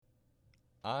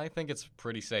I think it's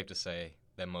pretty safe to say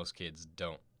that most kids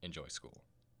don't enjoy school.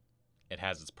 It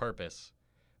has its purpose,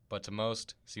 but to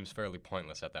most seems fairly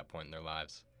pointless at that point in their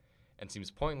lives, and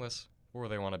seems pointless where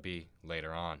they want to be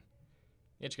later on.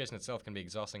 Education itself can be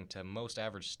exhausting to most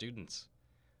average students,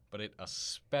 but it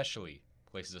especially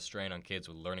places a strain on kids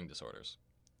with learning disorders.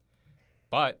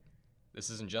 But this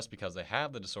isn't just because they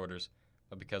have the disorders,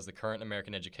 but because the current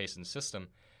American education system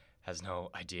has no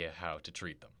idea how to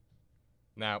treat them.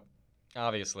 Now,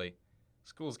 obviously,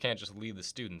 schools can't just leave the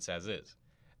students as is,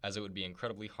 as it would be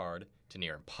incredibly hard to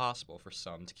near impossible for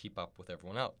some to keep up with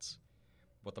everyone else.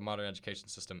 What the modern education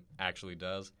system actually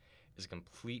does is a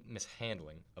complete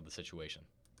mishandling of the situation.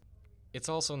 It's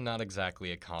also not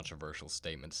exactly a controversial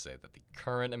statement to say that the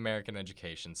current American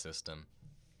education system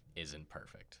isn't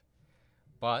perfect.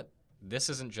 But this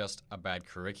isn't just a bad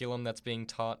curriculum that's being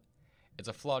taught, it's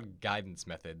a flawed guidance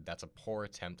method that's a poor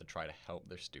attempt to try to help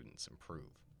their students improve.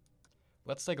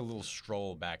 Let's take a little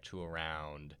stroll back to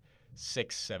around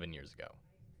 6-7 years ago,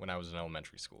 when I was in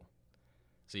elementary school.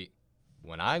 See,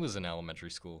 when I was in elementary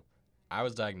school, I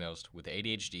was diagnosed with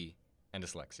ADHD and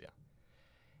dyslexia.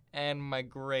 And my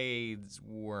grades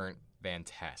weren't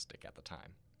fantastic at the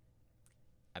time.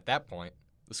 At that point,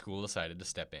 the school decided to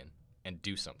step in and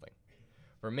do something.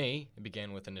 For me, it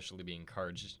began with initially being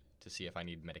encouraged to see if I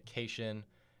needed medication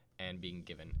and being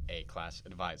given a class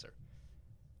advisor.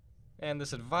 And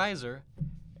this advisor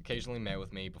occasionally met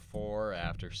with me before or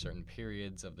after certain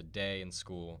periods of the day in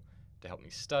school to help me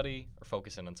study or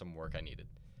focus in on some work I needed.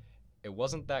 It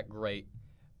wasn't that great,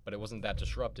 but it wasn't that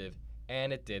disruptive,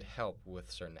 and it did help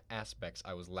with certain aspects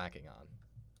I was lacking on.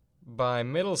 By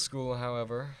middle school,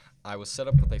 however, I was set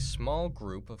up with a small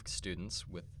group of students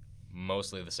with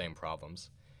mostly the same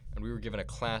problems, and we were given a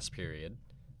class period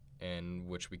in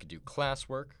which we could do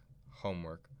classwork,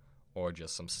 homework, or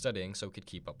just some studying so we could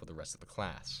keep up with the rest of the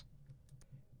class.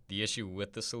 The issue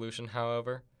with this solution,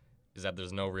 however, is that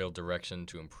there's no real direction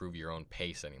to improve your own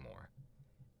pace anymore.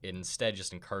 It instead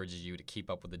just encourages you to keep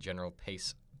up with the general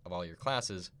pace of all your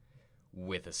classes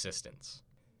with assistance.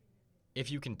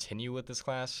 If you continue with this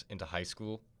class into high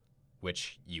school,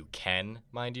 which you can,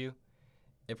 mind you,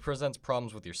 it presents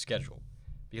problems with your schedule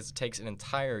because it takes an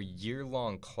entire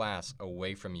year-long class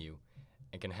away from you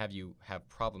and can have you have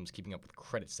problems keeping up with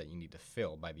credits that you need to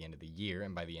fill by the end of the year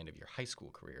and by the end of your high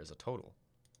school career as a total.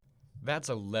 That's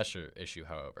a lesser issue,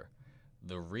 however.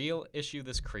 The real issue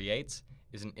this creates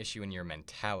is an issue in your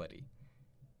mentality.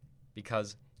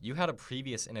 Because you had a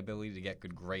previous inability to get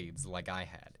good grades like I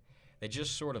had. They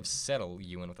just sort of settle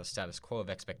you in with a status quo of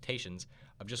expectations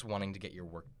of just wanting to get your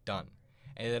work done.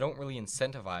 And they don't really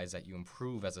incentivize that you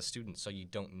improve as a student so you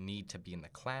don't need to be in the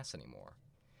class anymore.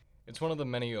 It's one of the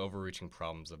many overreaching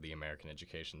problems of the American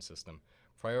education system,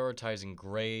 prioritizing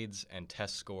grades and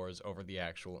test scores over the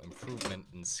actual improvement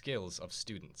in skills of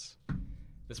students.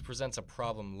 This presents a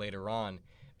problem later on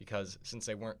because since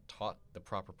they weren't taught the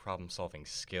proper problem-solving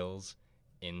skills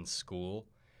in school,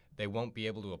 they won't be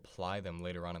able to apply them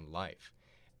later on in life.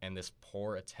 And this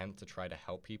poor attempt to try to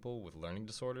help people with learning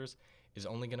disorders is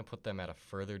only going to put them at a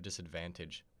further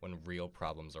disadvantage when real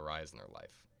problems arise in their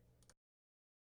life.